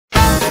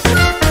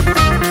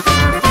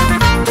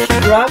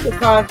grab the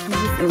car keys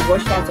and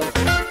rush out of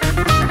here.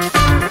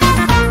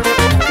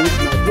 I read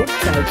my book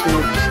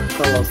titled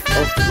Colors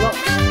of Love.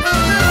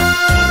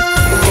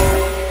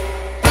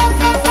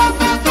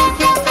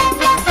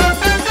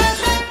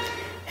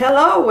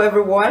 Hello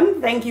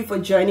everyone, thank you for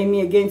joining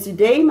me again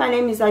today. My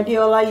name is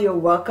Adiola. You're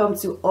welcome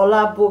to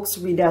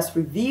Olabooks Readers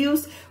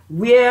Reviews,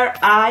 where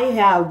I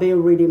have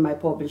been reading my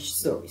published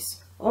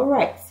stories.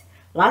 Alright,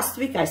 last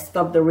week I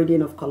stopped the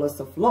reading of Colors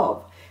of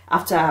Love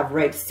after I've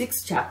read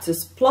 6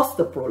 chapters plus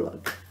the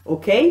prologue.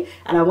 Okay,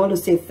 and I want to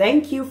say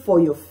thank you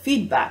for your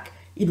feedback.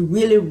 It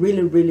really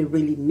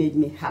made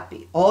me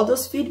happy. All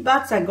those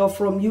feedbacks I got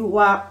from you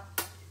were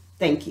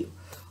thank you.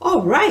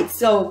 All right,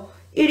 so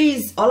it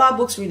is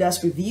Olabooks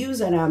Readers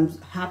Reviews, and I'm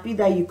happy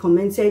that you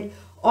commented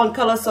on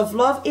Colors of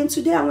Love. And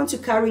today I want to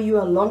carry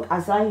you along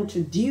as I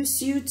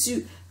introduce you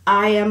to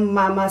I Am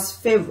Mama's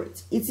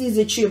Favorite. It is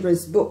a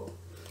children's book.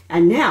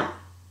 And now,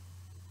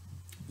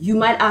 you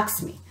might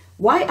ask me,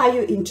 why are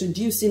you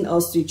introducing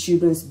us to a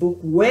children's book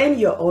when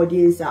your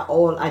audience are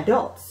all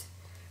adults?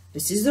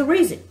 This is the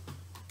reason,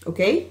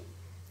 okay?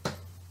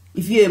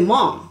 If you're a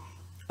mom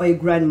or a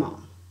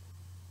grandmom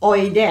or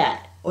a dad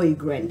or a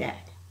granddad,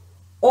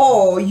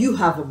 or you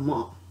have a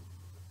mom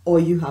or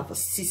you have a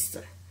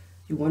sister,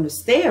 you want to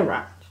stay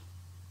around,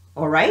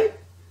 all right?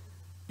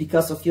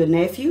 Because of your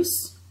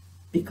nephews,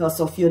 because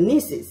of your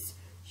nieces,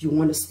 you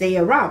want to stay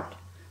around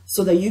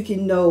so that you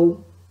can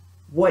know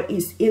what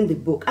is in the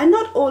book. And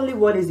not only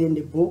what is in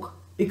the book,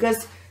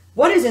 because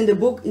what is in the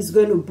book is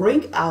going to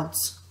bring out,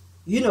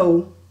 you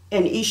know,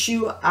 an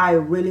issue I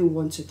really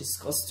want to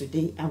discuss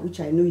today, and which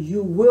I know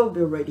you will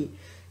be ready,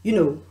 you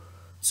know,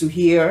 to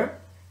hear,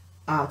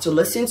 to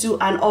listen to,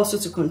 and also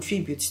to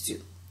contribute to.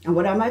 And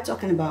what am I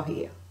talking about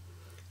here?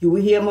 You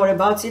will hear more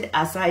about it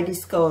as I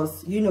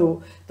discuss, you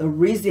know, the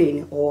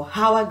reason or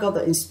how I got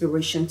the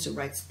inspiration to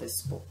write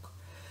this book.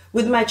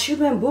 With my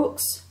children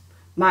books,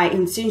 my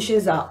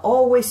intentions are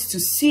always to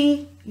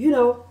see, you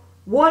know,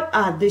 what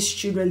are these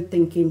children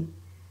thinking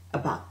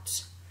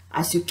about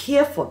as you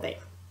care for them,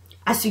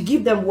 as you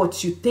give them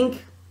what you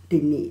think they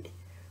need.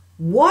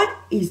 What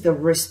is the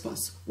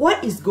response?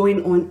 What is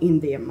going on in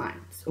their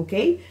minds?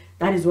 Okay,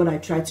 that is what I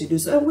try to do.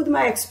 So with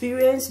my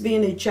experience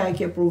being a child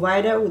care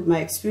provider, with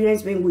my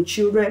experience being with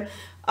children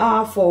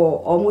for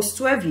almost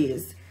 12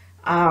 years,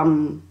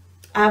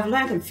 I've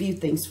learned a few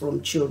things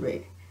from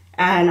children.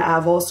 And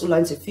I've also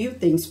learned a few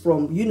things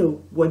from, you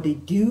know, what they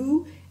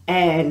do,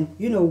 and,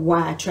 you know,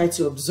 why I try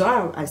to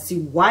observe and see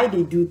why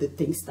they do the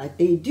things that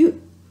they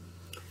do.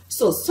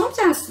 So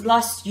sometimes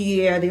last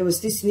year, there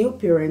was this new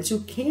parent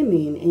who came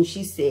in and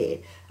she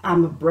said,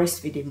 I'm a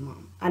breastfeeding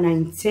mom and I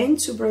intend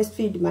to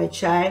breastfeed my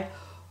child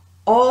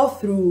all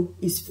through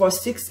his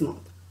first 6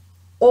 months.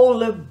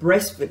 Only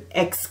breastfeed,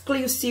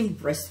 exclusive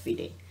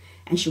breastfeeding.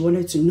 And she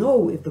wanted to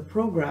know if the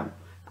program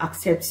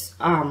accepts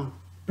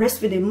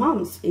breastfeeding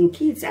moms and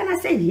kids. And I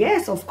said,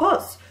 yes, of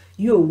course,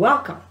 you're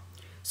welcome.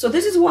 So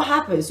this is what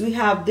happens. We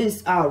have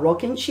this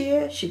rocking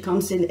chair. She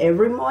comes in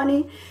every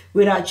morning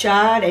with her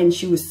child, and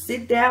she will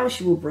sit down,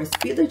 she will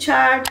breastfeed the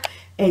child,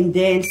 and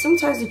then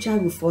sometimes the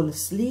child will fall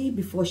asleep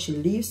before she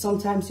leaves.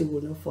 Sometimes she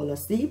will not fall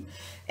asleep.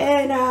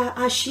 And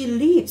as she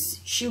leaves,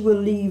 she will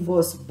leave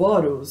us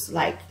bottles,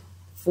 like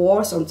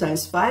 4,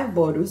 sometimes 5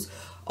 bottles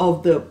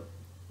of the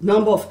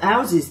number of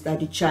ounces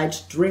that the child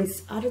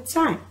drinks at a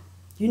time,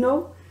 you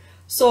know.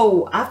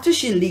 So after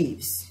she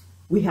leaves,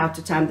 we have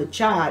to time the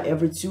child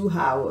every 2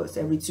 hours,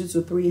 every 2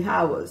 to 3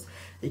 hours.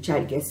 The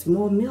child gets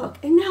more milk.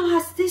 And now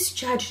as this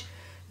child,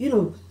 you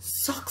know,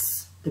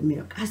 sucks the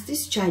milk, as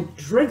this child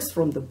drinks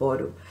from the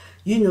bottle,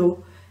 you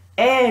know,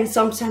 and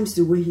sometimes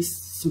the way he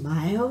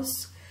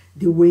smiles,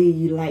 the way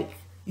he, like,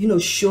 you know,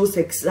 shows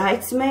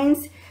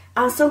excitement,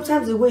 and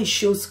sometimes the way he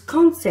shows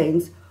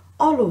content,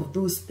 all of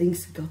those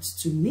things got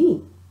to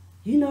me,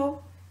 you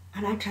know.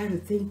 And I try to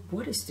think,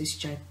 what is this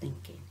child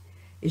thinking?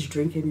 He's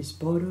drinking his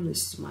bottle,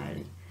 he's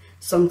smiling.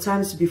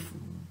 Sometimes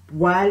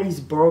while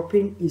he's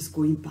burping, he's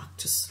going back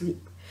to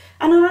sleep.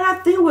 And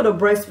another thing with a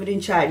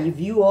breastfeeding child, if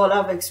you all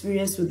have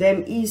experience with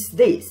them, is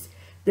this.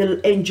 They'll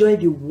enjoy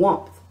the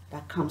warmth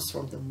that comes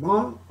from the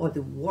mom, or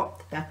the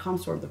warmth that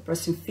comes from the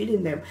person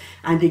feeding them.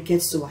 And they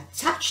get so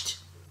attached,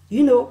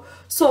 you know.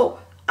 So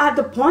at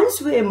the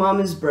points where a mom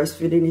is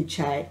breastfeeding a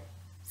child,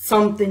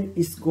 something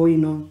is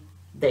going on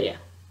there.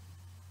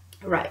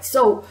 Right,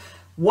 so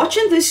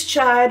watching this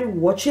child,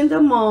 watching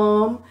the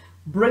mom,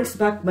 brings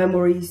back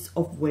memories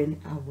of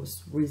when I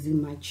was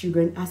raising my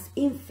children as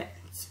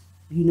infants,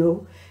 you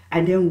know.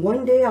 And then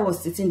one day I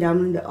was sitting down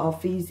in the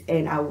office,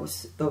 and I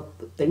was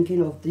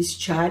thinking of this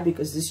child,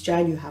 because this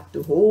child, you have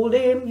to hold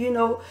him, you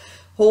know,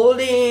 hold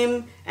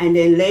him and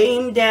then lay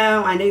him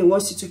down, and then he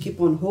wants you to keep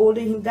on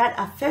holding him. That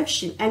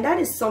affection, and that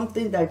is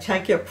something that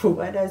childcare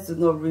providers do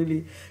not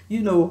really,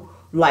 you know,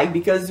 like,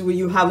 because when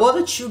you have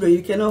other children,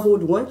 you cannot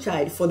hold one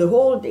child for the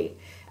whole day.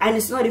 And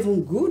it's not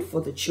even good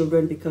for the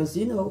children, because,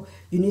 you know,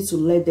 you need to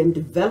let them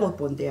develop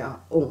on their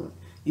own.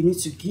 You need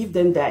to give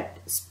them that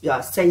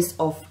sense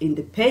of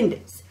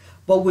independence.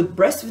 But with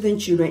breastfeeding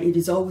children, it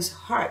is always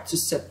hard to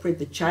separate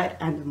the child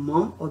and the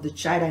mom, or the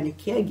child and the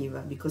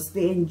caregiver, because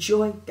they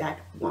enjoy that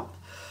warmth.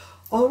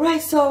 All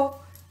right, so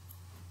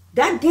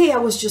that day I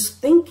was just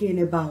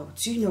thinking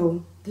about, you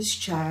know, this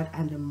child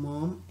and the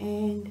mom,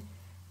 and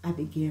I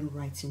began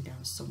writing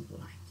down some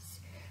lines.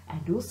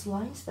 And those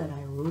lines that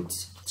I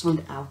wrote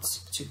turned out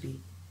to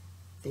be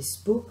this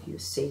book you're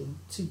seeing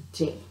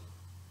today.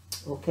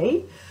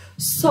 Okay,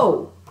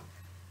 so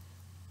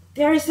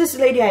there is this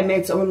lady I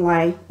met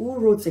online who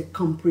wrote a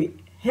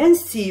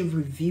comprehensive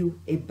review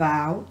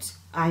about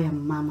I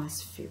Am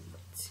Mama's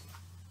Favorite.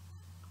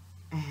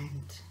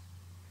 And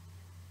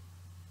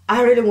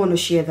I really want to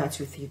share that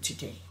with you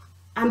today.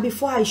 And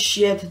before I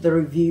share the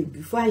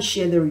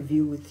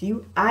review with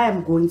you, I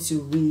am going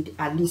to read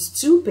at least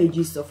 2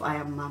 pages of I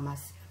Am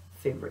Mama's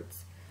Favorite.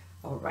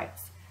 All right.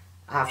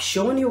 I've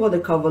shown you what the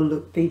cover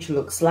page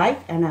looks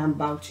like, and I'm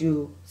about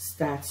to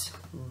start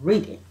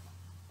reading.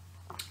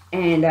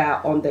 And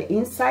on the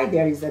inside,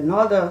 there is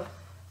another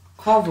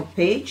cover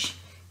page.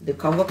 The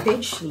cover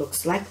page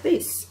looks like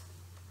this.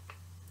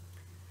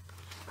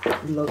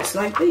 It looks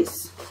like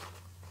this.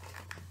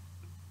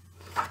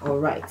 All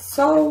right.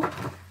 So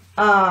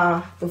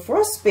the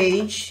first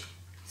page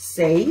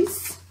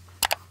says,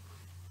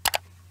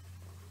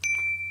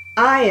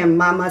 I am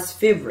Mama's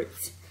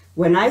favorite.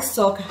 When I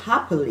suck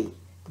happily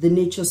the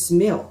nature's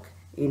milk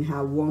in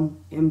her warm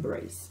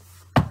embrace.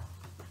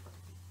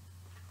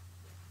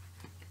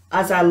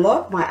 As I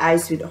lock my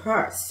eyes with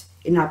hers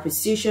in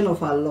appreciation of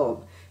her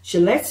love, she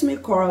lets me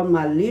curl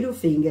my little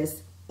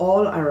fingers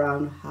all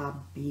around her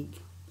big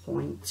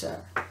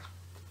pointer.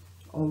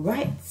 All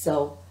right,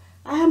 so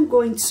I am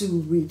going to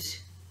read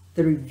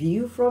the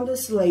review from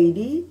this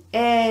lady,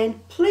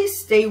 and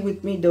please stay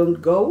with me,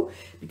 don't go,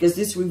 because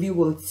this review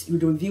will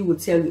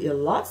tell you a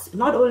lot,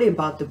 not only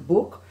about the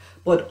book,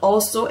 but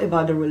also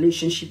about the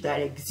relationship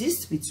that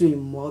exists between a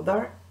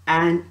mother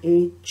and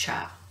a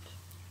child.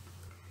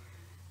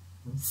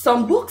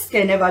 Some books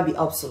can never be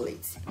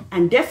obsolete,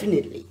 and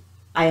definitely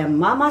I Am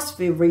Mama's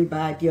Favorite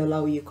by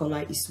Adeola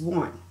Oyèkọ́lá is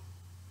one.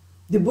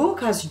 The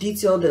book has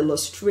detailed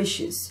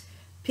illustrations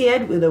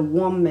paired with a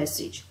warm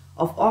message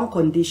of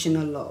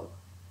unconditional love,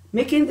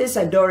 making this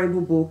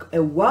adorable book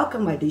a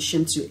welcome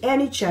addition to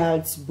any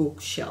child's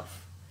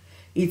bookshelf.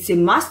 It's a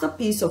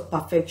masterpiece of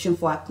perfection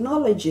for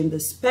acknowledging the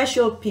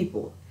special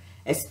people,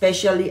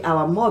 especially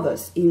our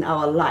mothers in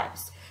our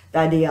lives,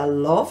 that they are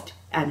loved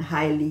and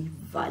highly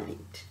valued.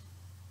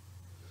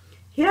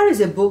 Here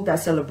is a book that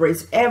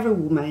celebrates every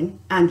woman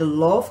and the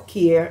love,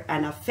 care,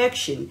 and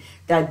affection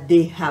that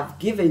they have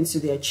given to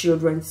their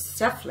children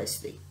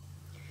selflessly.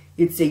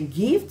 It's a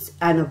gift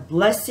and a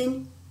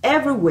blessing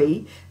every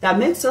way that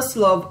makes us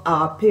love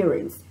our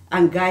parents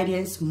and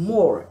guardians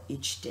more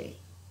each day.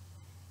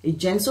 A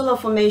gentle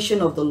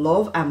affirmation of the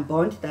love and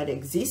bond that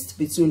exists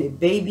between a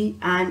baby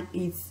and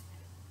its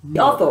mother. The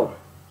author,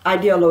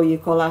 Adeola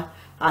Oyèkọ́lá,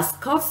 has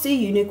courtesy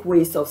unique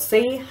ways of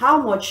saying how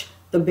much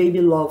the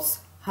baby loves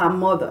her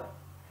mother.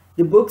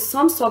 The book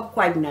sums up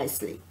quite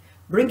nicely,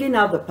 bringing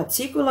out the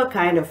particular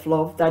kind of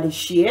love that is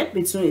shared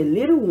between a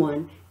little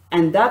one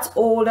and that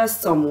older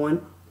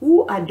someone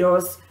who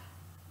adores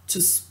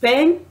to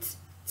spend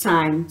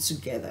time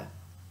together.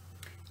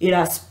 It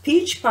has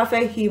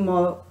pitch-perfect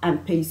humor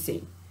and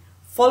pacing,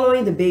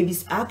 following the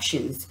baby's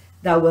actions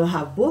that will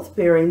have both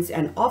parents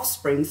and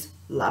offsprings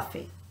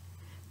laughing.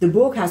 The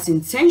book has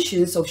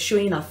intentions of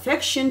showing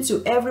affection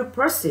to every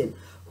person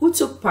who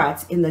took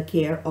part in the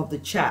care of the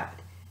child,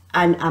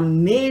 an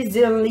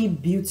amazingly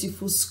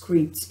beautiful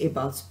script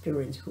about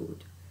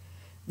parenthood.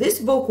 This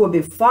book will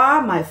be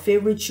far my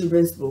favorite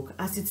children's book,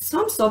 as it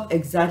sums up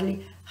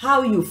exactly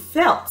how you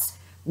felt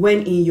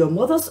when in your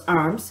mother's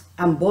arms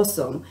and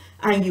bosom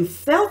and you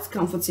felt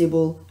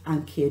comfortable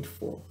and cared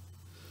for.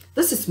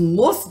 This is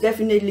most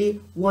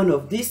definitely one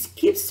of these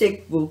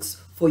keepsake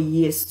books for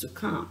years to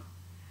come.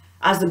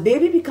 As the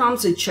baby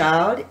becomes a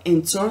child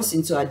and turns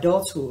into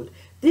adulthood,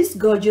 this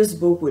gorgeous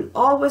book will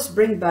always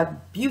bring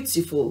back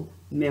beautiful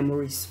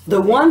memories.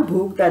 The one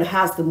book that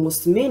has the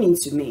most meaning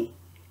to me,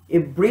 a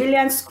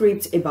brilliant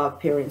script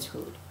about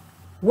parenthood.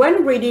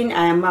 When reading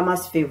I Am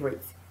Mama's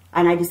Favorite,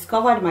 and I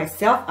discovered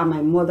myself and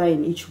my mother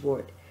in each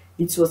word,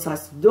 it was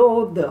as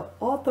though the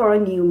author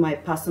knew my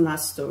personal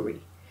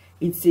story.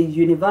 It's a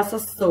universal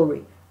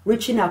story,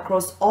 reaching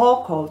across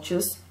all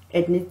cultures,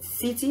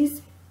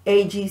 ethnicities,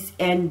 ages,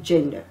 and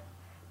gender.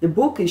 The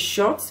book is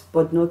short,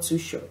 but not too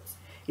short.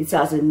 It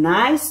has a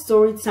nice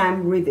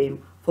story-time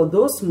rhythm for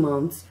those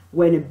months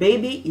when a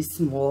baby is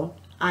small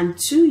and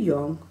too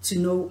young to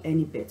know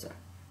any better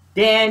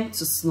than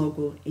to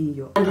snuggle in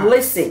your arms and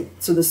listen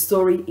to the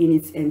story in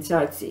its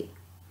entirety.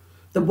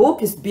 The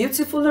book is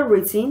beautifully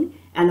written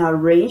and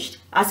arranged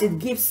as it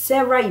gives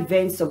several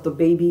events of the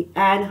baby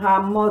and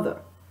her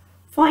mother.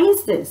 For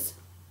instance,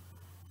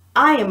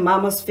 I Am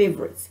Mama's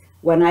Favorite,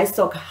 when I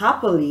suck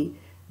happily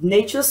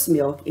nature's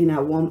milk in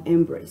her warm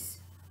embrace.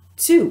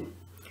 2.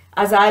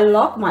 As I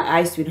lock my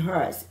eyes with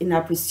hers in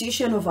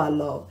appreciation of her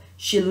love,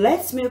 she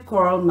lets me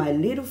curl my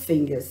little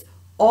fingers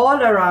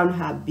all around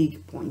her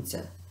big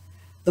pointer.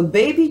 The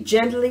baby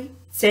gently,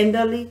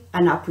 tenderly,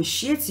 and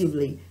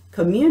appreciatively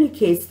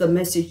communicates the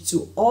message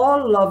to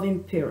all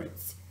loving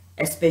parents,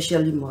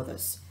 especially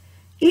mothers.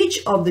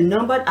 Each of the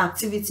numbered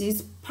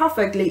activities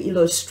perfectly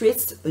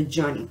illustrates the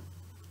journey,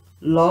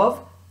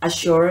 love,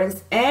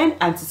 assurance, and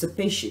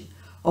anticipation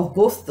of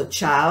both the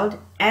child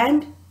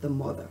and the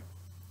mother.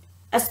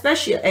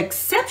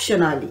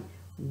 Exceptionally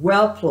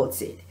well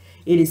plotted,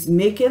 it is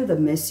making the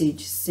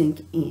message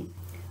sink in.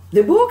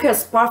 The book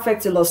has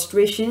perfect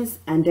illustrations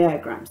and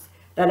diagrams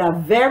that are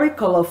very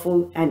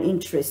colorful and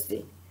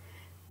interesting,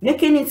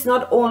 making it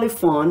not only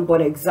fun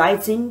but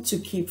exciting to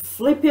keep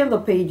flipping the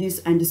pages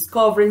and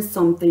discovering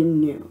something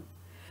new.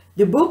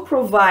 The book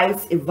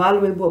provides a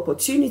valuable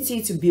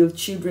opportunity to build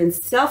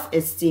children's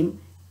self-esteem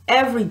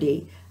every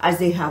day as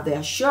they have the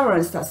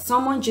assurance that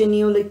someone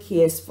genuinely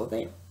cares for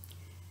them,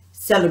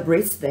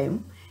 celebrates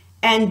them,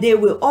 and they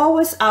will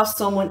always have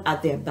someone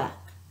at their back.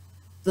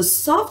 The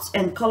soft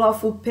and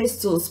colorful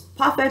pastels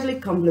perfectly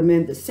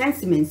complement the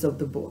sentiments of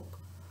the book,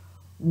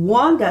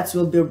 one that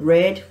will be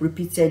read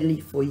repeatedly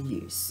for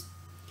years.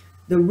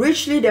 The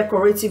richly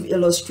decorative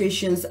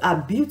illustrations are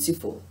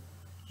beautiful,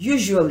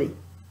 usually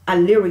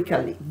and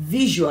lyrically,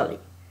 visually.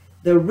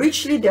 The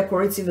richly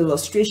decorative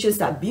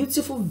illustrations are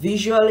beautiful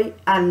visually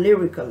and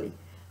lyrically,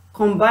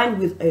 combined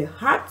with a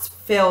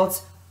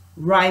heartfelt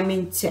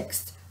rhyming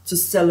text to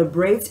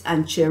celebrate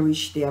and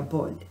cherish their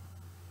bond.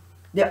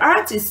 The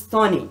art is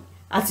stunning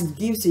as it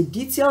gives a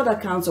detailed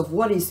account of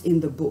what is in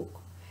the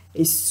book,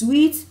 a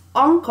sweet,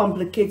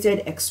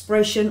 uncomplicated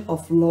expression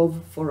of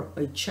love for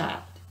a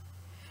child,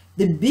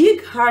 the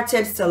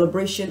big-hearted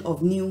celebration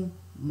of new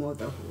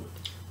motherhood.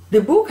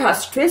 The book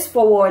has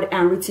straightforward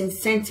and written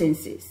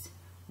sentences,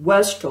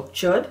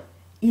 well-structured,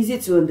 easy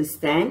to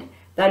understand,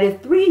 that a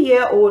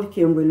 3-year-old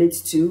can relate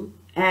to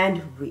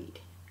and read.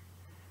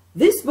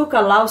 This book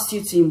allows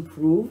you to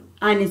improve,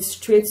 and it's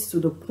straight to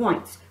the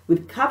point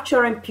with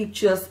capturing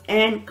pictures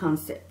and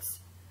concepts.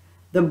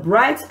 The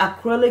bright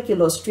acrylic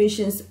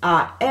illustrations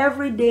are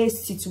everyday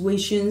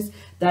situations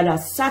that are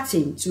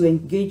certain to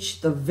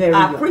engage the very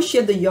young. I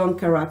appreciate the young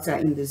character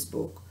in this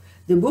book.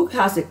 The book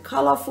has a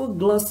colorful,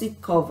 glossy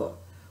cover,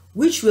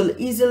 which will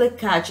easily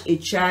catch a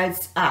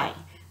child's eye,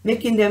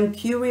 making them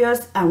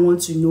curious and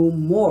want to know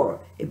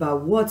more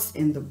about what's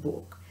in the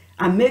book,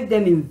 and make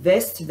them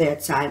invest their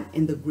time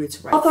in the great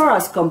writing. The author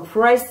has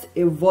compressed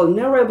a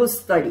vulnerable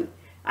study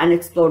and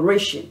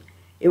exploration,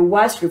 a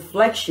wise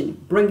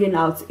reflection, bringing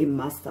out a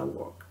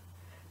masterwork.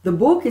 The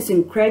book is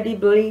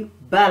incredibly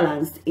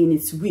balanced in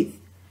its width,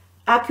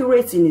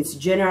 accurate in its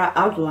general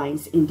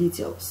outlines and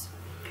details.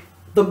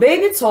 The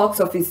baby talks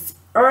of its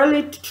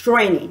early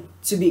training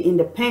to be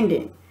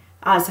independent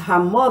as her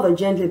mother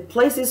gently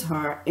places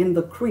her in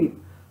the crib,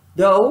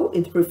 though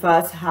it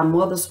prefers her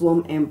mother's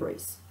warm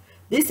embrace.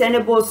 This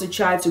enables the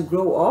child to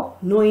grow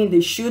up knowing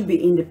they should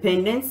be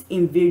independent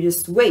in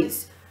various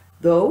ways, as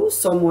though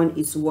someone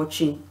is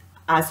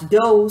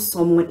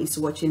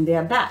watching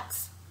their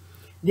backs.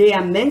 They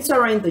are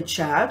mentoring the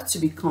child to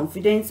be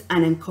confident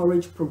and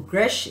encourage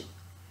progression.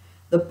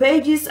 The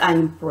pages are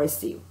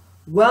impressive,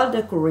 well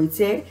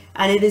decorated,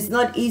 and it is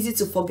not easy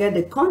to forget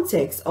the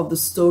context of the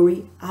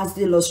story as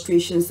the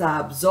illustrations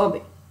are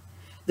absorbing.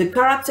 The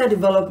character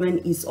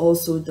development is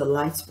also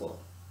delightful.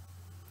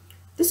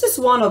 This is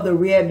one of the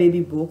rare baby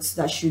books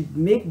that should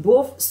make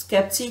both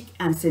skeptic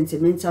and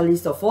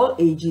sentimentalists of all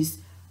ages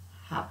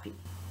happy.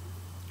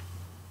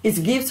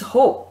 It gives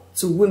hope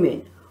to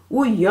women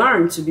who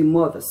yearn to be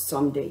mothers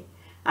someday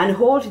and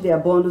hold their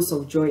bundles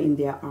of joy in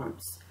their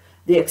arms.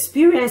 The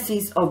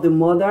experiences of the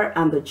mother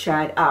and the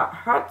child are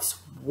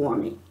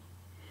heartwarming.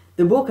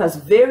 The book has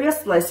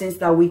various lessons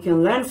that we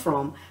can learn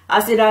from,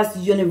 as it has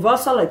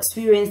universal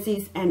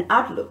experiences and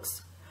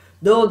outlooks.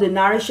 Though the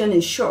narration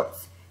is short,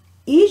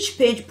 each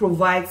page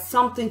provides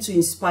something to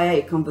inspire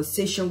a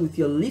conversation with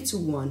your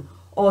little one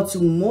or to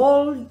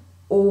mull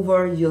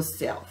over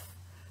yourself.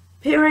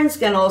 Parents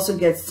can also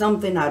get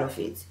something out of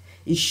it.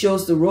 It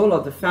shows the role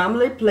of the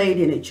family played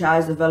in a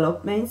child's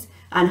development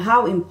and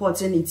how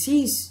important it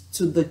is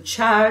to the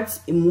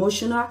child's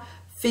emotional,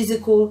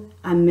 physical,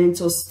 and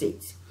mental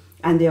state,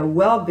 and their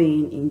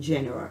well-being in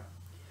general.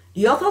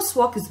 The author's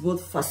work is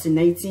both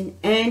fascinating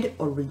and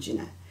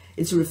original.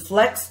 It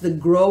reflects the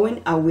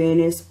growing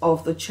awareness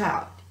of the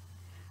child.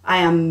 I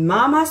Am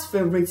Mama's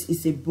Favorite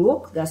is a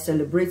book that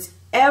celebrates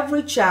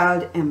every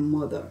child and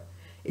mother.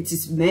 It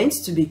is meant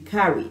to be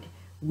carried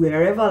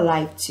wherever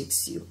life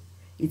takes you.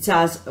 It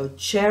has a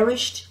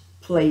cherished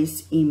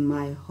place in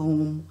my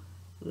home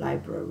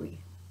library.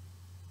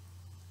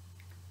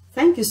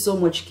 Thank you so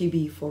much,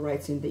 Kibi, for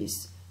writing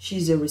this.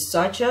 She's a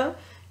researcher,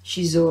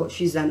 she's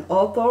an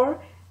author,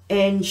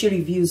 and she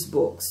reviews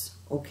books,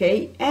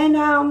 okay? And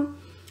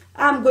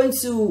I'm going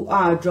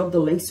to drop the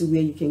links to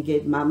where you can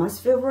get Mama's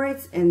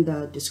Favorites in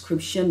the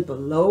description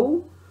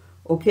below.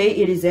 Okay,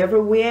 it is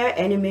everywhere.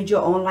 Any major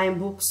online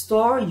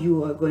bookstore,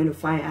 you are going to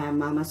find I Am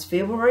Mama's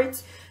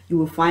Favorites. You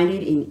will find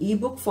it in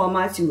ebook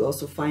format. You will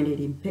also find it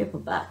in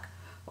paperback.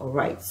 All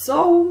right,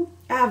 so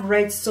I've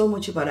read so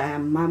much about I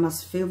Am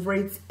Mama's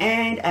Favorites,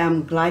 and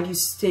I'm glad you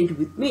stayed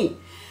with me.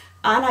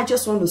 And I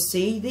just want to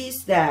say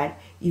this, that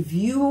if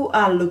you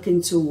are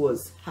looking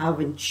towards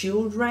having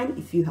children,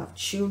 if you have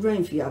children,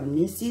 if you have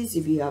nieces,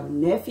 if you have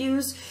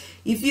nephews,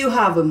 if you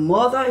have a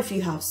mother, if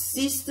you have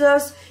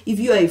sisters, if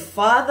you're a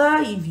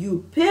father, if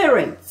you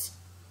parent,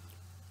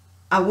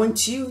 I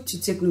want you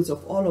to take note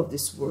of all of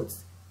these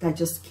words that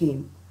just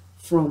came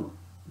from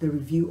the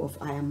review of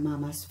I Am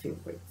Mama's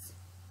Favorites.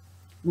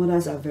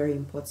 Mothers are very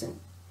important.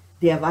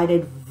 They have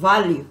added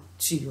value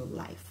to your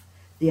life.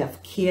 They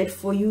have cared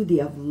for you. They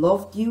have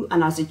loved you.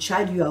 And as a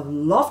child, you have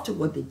loved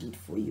what they did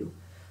for you.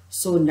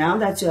 So now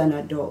that you're an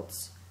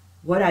adult,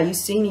 what are you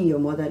seeing in your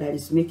mother that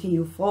is making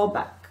you fall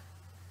back?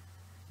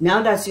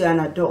 Now that you're an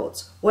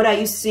adult, what are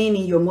you seeing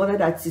in your mother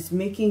that is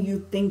making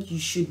you think you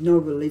should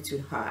not relate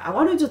with her? I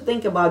want you to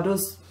think about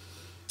those.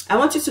 I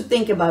want you to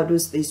think about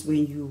those days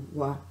when you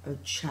were a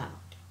child.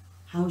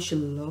 How she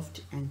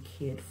loved and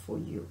cared for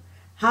you.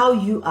 How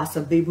you as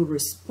a baby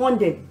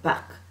responded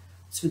back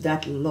to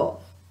that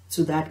love,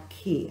 to that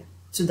care,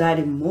 to that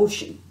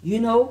emotion. You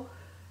know,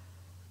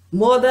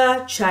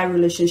 mother-child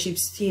relationship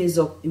stirs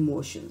up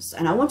emotions.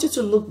 And I want you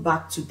to look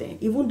back to them.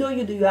 Even though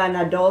you are an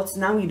adult,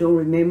 now you don't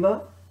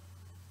remember.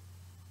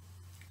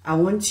 I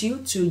want you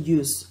to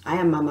use I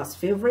Am Mama's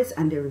Favorites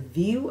and the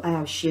review I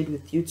have shared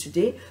with you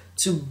today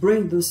to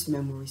bring those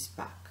memories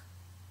back.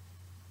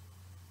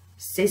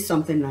 Say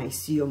something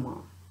nice to your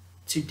mom.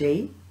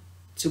 Today,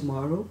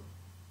 tomorrow.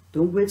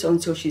 Don't wait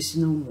until she's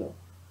no more.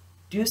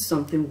 Do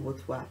something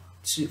worthwhile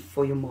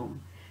for your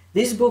mom.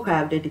 This book I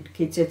have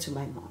dedicated to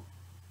my mom.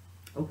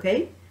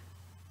 Okay?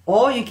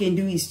 All you can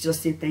do is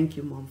just say thank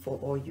you, Mom, for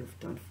all you've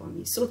done for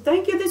me. So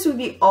thank you. This will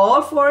be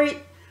all for it.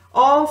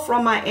 All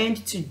from my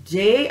end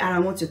today. And I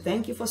want to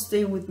thank you for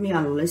staying with me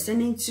and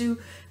listening to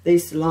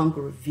this long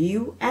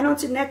review. And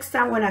until next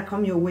time when I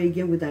come your way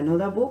again with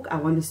another book, I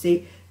want to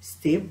say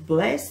stay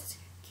blessed.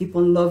 Keep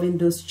on loving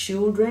those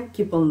children.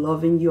 Keep on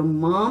loving your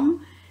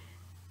mom.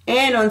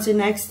 And until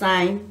next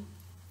time,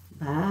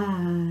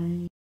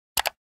 bye.